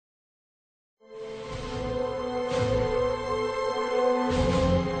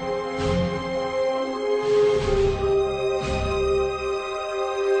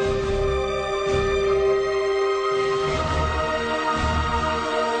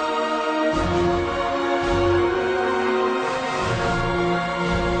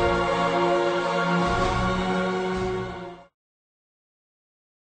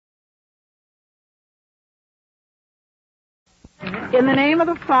In the name of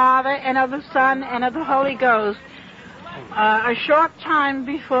the Father, and of the Son, and of the Holy Ghost. A short time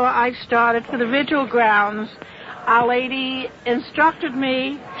before I started for the vigil grounds, Our Lady instructed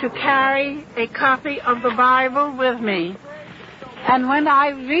me to carry a copy of the Bible with me. And when I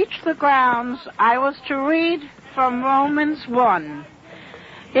reached the grounds, I was to read from Romans 1.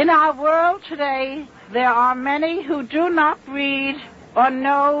 In our world today, there are many who do not read or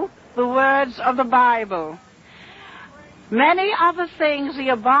know the words of the Bible. Many of the things, the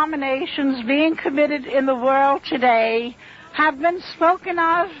abominations being committed in the world today, have been spoken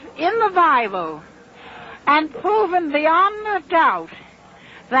of in the Bible and proven beyond a doubt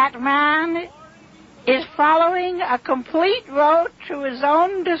that man is following a complete road to his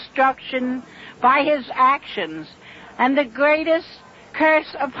own destruction by his actions. And the greatest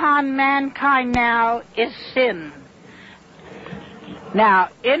curse upon mankind now is sin. Now,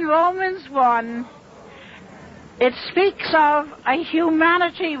 in Romans 1, it speaks of a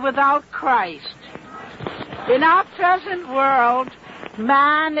humanity without Christ. In our present world,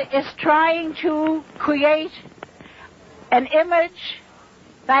 man is trying to create an image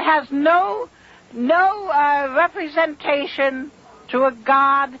that has no representation to a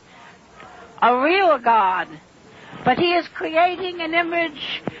God, a real God. But he is creating an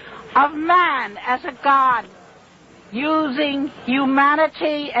image of man as a God, using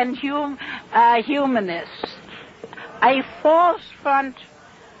humanity and humanness. A false front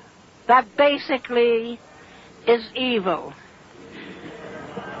that basically is evil.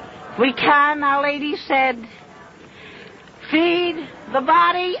 We can, Our Lady said, feed the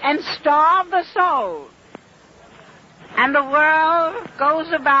body and starve the soul. And the world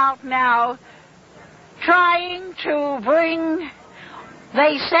goes about now trying to bring,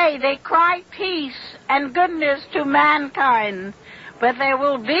 they say, they cry peace and goodness to mankind, but there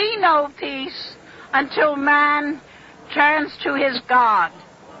will be no peace until man turns to his God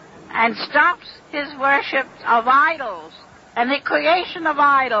and stops his worship of idols and the creation of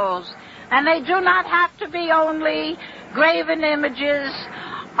idols. And they do not have to be only graven images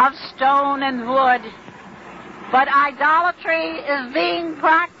of stone and wood, but idolatry is being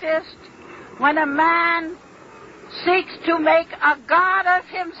practiced when a man seeks to make a god of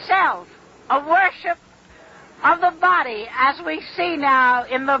himself, a worship of the body, as we see now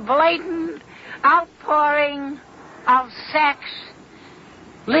in the blatant outpouring of sex,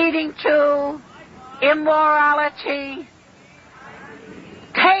 leading to immorality,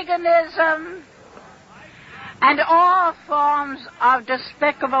 paganism, and all forms of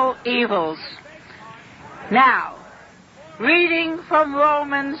despicable evils. Now, reading from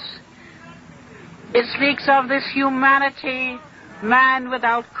Romans, it speaks of this humanity, man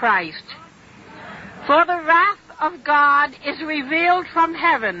without Christ. For the wrath of God is revealed from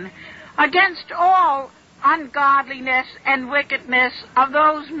heaven against all ungodliness and wickedness of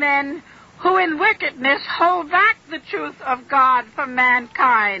those men who in wickedness hold back the truth of God from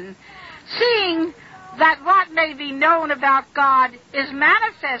mankind, seeing that what may be known about God is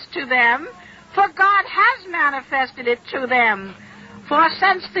manifest to them, for God has manifested it to them. For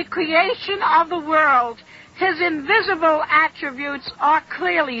since the creation of the world, his invisible attributes are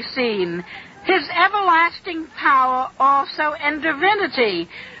clearly seen, his everlasting power also and divinity,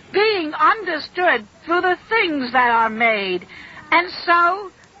 being understood through the things that are made. And so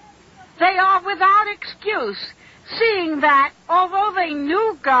they are without excuse, seeing that, although they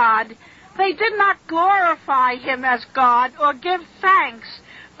knew God, they did not glorify him as God or give thanks,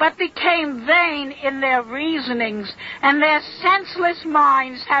 but became vain in their reasonings, and their senseless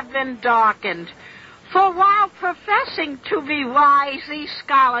minds have been darkened. For while professing to be wise, these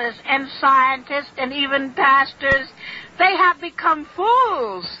scholars and scientists and even pastors, they have become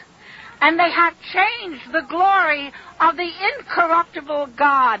fools, and they have changed the glory of the incorruptible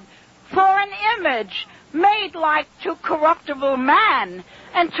God for an image made like to corruptible man,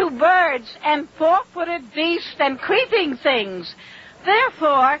 and to birds and four-footed beasts and creeping things.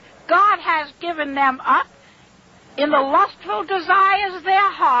 Therefore, God has given them up in the lustful desires of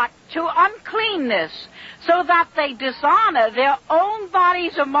their heart to uncleanness, so that they dishonor their own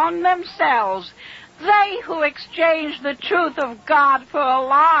bodies among themselves, they who exchange the truth of God for a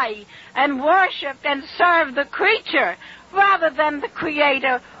lie, and worship and serve the creature rather than the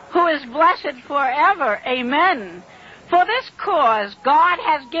Creator, who is blessed forever. Amen. For this cause God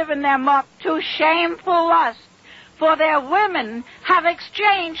has given them up to shameful lust, for their women have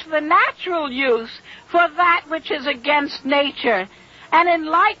exchanged the natural use for that which is against nature. And in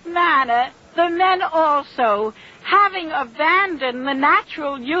like manner, the men also, having abandoned the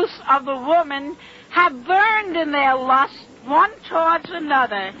natural use of the woman, have burned in their lust one towards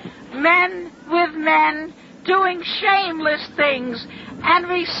another, men with men, doing shameless things, and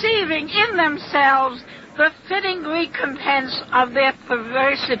receiving in themselves the fitting recompense of their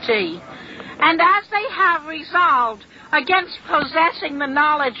perversity. And as they have resolved against possessing the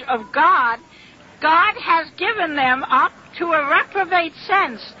knowledge of God, God has given them up to a reprobate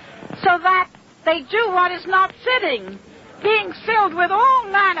sense, so that they do what is not fitting, being filled with all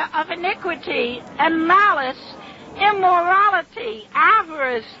manner of iniquity and malice, immorality,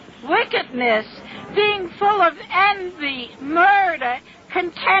 avarice, wickedness, being full of envy, murder,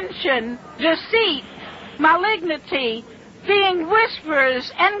 contention, deceit, malignity, being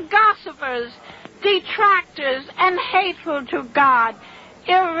whisperers and gossipers, detractors and hateful to God,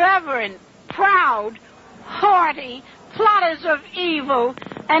 irreverent, proud, haughty, plotters of evil,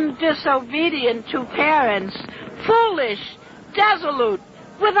 and disobedient to parents, foolish, dissolute,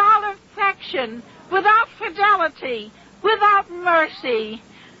 without affection, without fidelity, without mercy.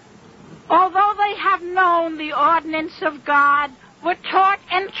 Although they have known the ordinance of God, were taught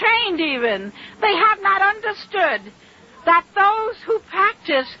and trained even, they have not understood that those who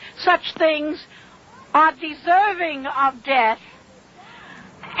practice such things are deserving of death.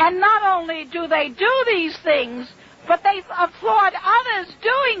 And not only do they do these things, but they applaud others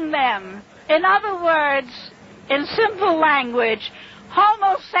doing them. In other words, in simple language,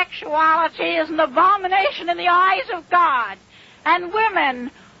 homosexuality is an abomination in the eyes of God. And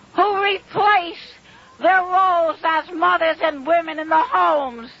women who replace their roles as mothers and women in the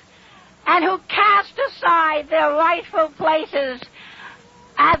homes, and who cast aside their rightful places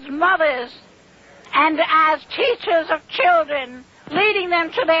as mothers and as teachers of children, leading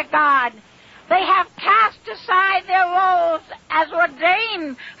them to their God. They have cast aside their roles as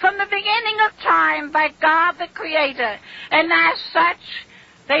ordained from the beginning of time by God the Creator, and as such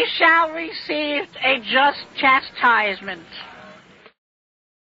they shall receive a just chastisement.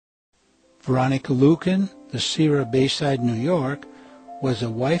 Veronica Lucan, the seer of Bayside, New York, was a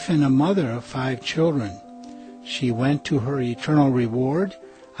wife and a mother of 5 children. She went to her eternal reward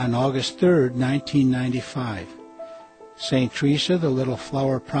on August 3rd, 1995. St. Teresa, the little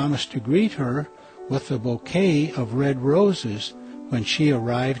flower, promised to greet her with a bouquet of red roses when she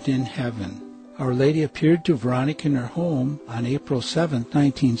arrived in heaven. Our Lady appeared to Veronica in her home on April 7,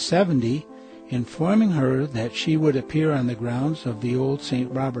 1970, informing her that she would appear on the grounds of the old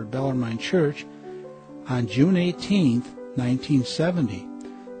St. Robert Bellarmine Church on June 18, 1970,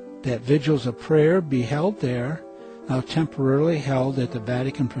 that vigils of prayer be held there, now temporarily held at the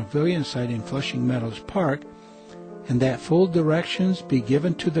Vatican Pavilion site in Flushing Meadows Park, and that full directions be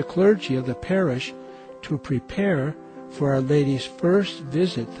given to the clergy of the parish to prepare for Our Lady's first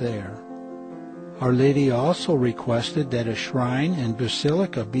visit there. Our Lady also requested that a shrine and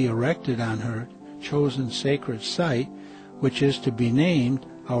basilica be erected on her chosen sacred site, which is to be named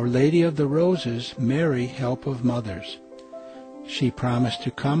Our Lady of the Roses, Mary, Help of Mothers. She promised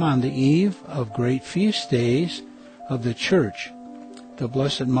to come on the eve of great feast days of the Church. The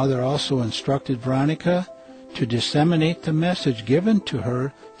Blessed Mother also instructed Veronica to disseminate the message given to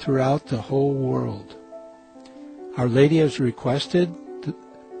her throughout the whole world. Our Lady has requested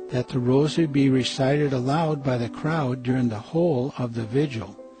that the rosary be recited aloud by the crowd during the whole of the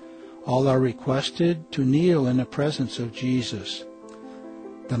vigil. All are requested to kneel in the presence of Jesus.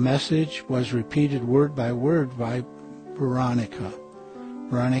 The message was repeated word by Veronica.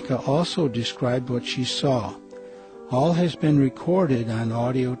 Veronica also described what she saw. All has been recorded on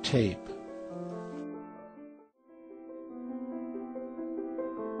audio tape.